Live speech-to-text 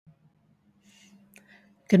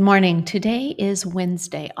Good morning. Today is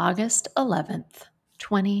Wednesday, August 11th,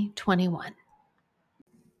 2021.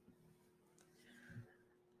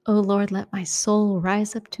 O Lord, let my soul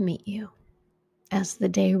rise up to meet you as the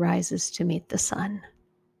day rises to meet the sun.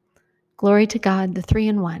 Glory to God, the three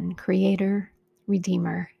in one, Creator,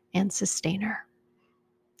 Redeemer, and Sustainer,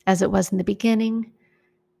 as it was in the beginning,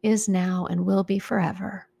 is now, and will be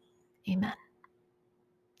forever. Amen.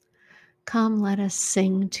 Come, let us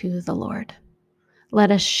sing to the Lord. Let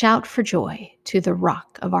us shout for joy to the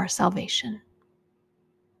rock of our salvation.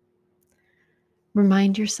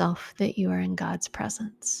 Remind yourself that you are in God's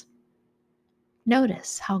presence.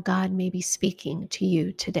 Notice how God may be speaking to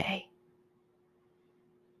you today.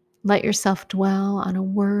 Let yourself dwell on a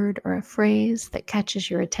word or a phrase that catches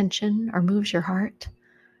your attention or moves your heart,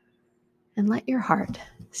 and let your heart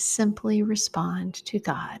simply respond to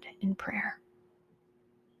God in prayer.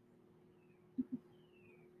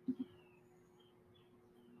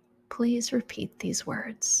 Please repeat these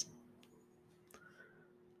words.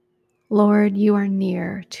 Lord, you are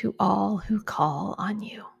near to all who call on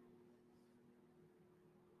you.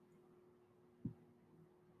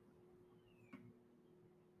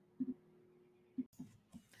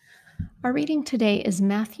 Our reading today is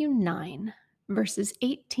Matthew 9, verses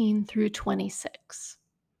 18 through 26.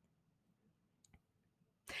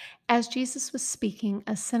 As Jesus was speaking,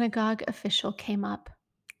 a synagogue official came up,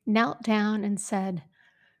 knelt down, and said,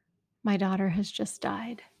 "My daughter has just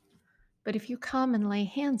died, but if you come and lay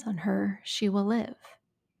hands on her, she will live."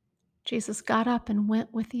 Jesus got up and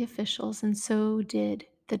went with the officials, and so did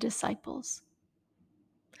the disciples.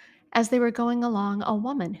 As they were going along, a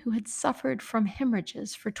woman who had suffered from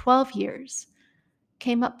hemorrhages for 12 years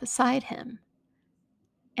came up beside him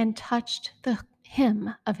and touched the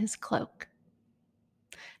hem of his cloak.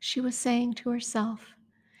 She was saying to herself,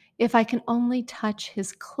 "If I can only touch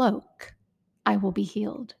his cloak, I will be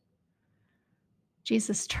healed."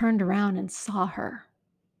 Jesus turned around and saw her.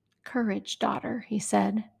 "Courage, daughter," he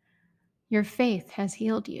said. "Your faith has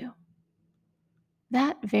healed you."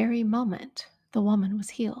 That very moment, the woman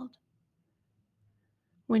was healed.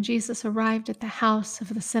 When Jesus arrived at the house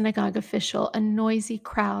of the synagogue official, a noisy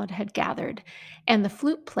crowd had gathered, and the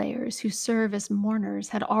flute players who serve as mourners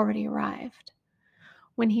had already arrived.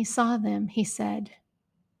 When he saw them, he said,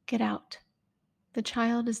 "Get out. The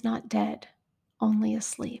child is not dead, only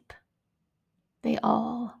asleep." They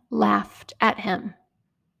all laughed at him.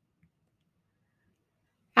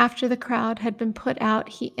 After the crowd had been put out,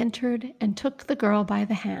 he entered and took the girl by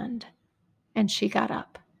the hand, and she got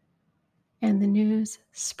up. And the news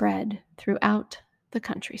spread throughout the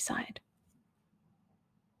countryside.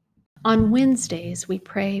 On Wednesdays, we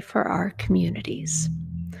pray for our communities,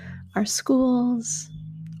 our schools,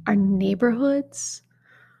 our neighborhoods,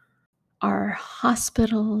 our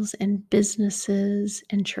hospitals and businesses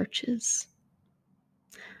and churches.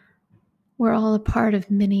 We're all a part of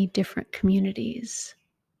many different communities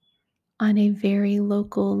on a very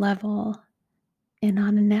local level and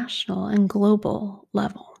on a national and global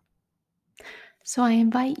level. So I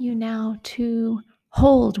invite you now to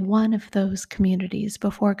hold one of those communities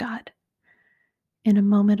before God in a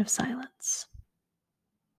moment of silence.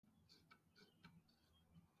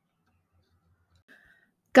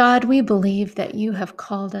 God, we believe that you have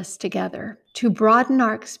called us together to broaden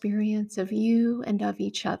our experience of you and of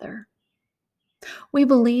each other. We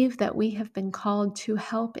believe that we have been called to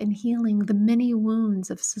help in healing the many wounds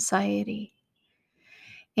of society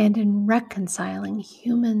and in reconciling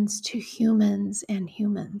humans to humans and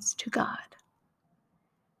humans to God.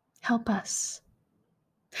 Help us,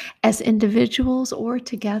 as individuals or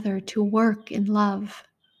together, to work in love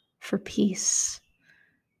for peace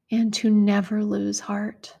and to never lose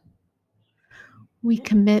heart. We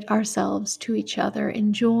commit ourselves to each other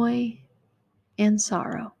in joy and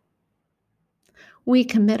sorrow. We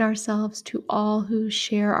commit ourselves to all who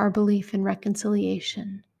share our belief in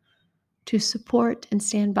reconciliation, to support and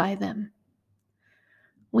stand by them.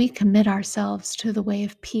 We commit ourselves to the way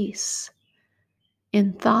of peace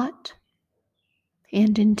in thought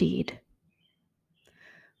and in deed.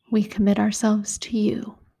 We commit ourselves to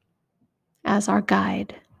you as our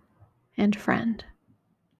guide and friend.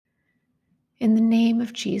 In the name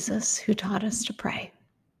of Jesus, who taught us to pray,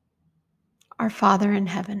 our Father in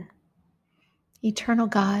heaven, eternal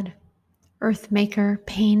God, earth maker,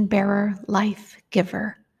 pain bearer, life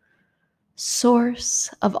giver,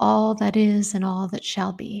 source of all that is and all that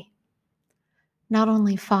shall be, not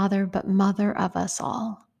only Father, but Mother of us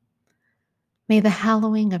all. May the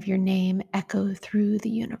hallowing of your name echo through the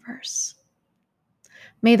universe.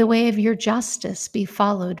 May the way of your justice be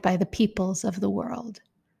followed by the peoples of the world.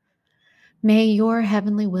 May your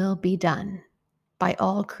heavenly will be done by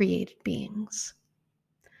all created beings.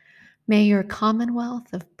 May your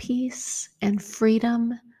commonwealth of peace and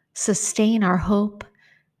freedom sustain our hope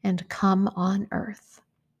and come on earth.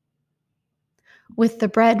 With the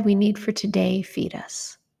bread we need for today, feed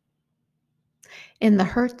us. In the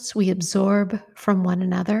hurts we absorb from one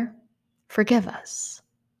another, forgive us.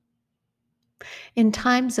 In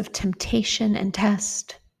times of temptation and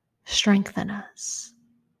test, strengthen us.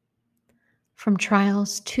 From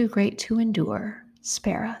trials too great to endure,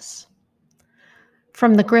 spare us.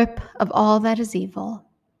 From the grip of all that is evil,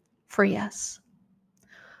 free us.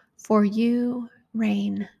 For you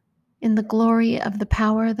reign in the glory of the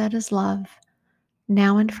power that is love,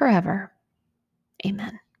 now and forever.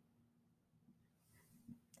 Amen.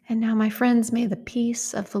 And now, my friends, may the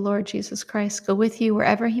peace of the Lord Jesus Christ go with you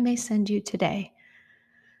wherever he may send you today.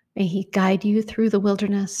 May he guide you through the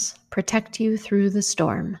wilderness, protect you through the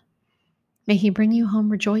storm. May he bring you home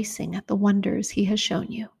rejoicing at the wonders he has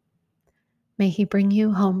shown you. May he bring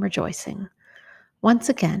you home rejoicing once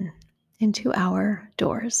again into our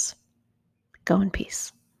doors. Go in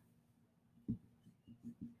peace.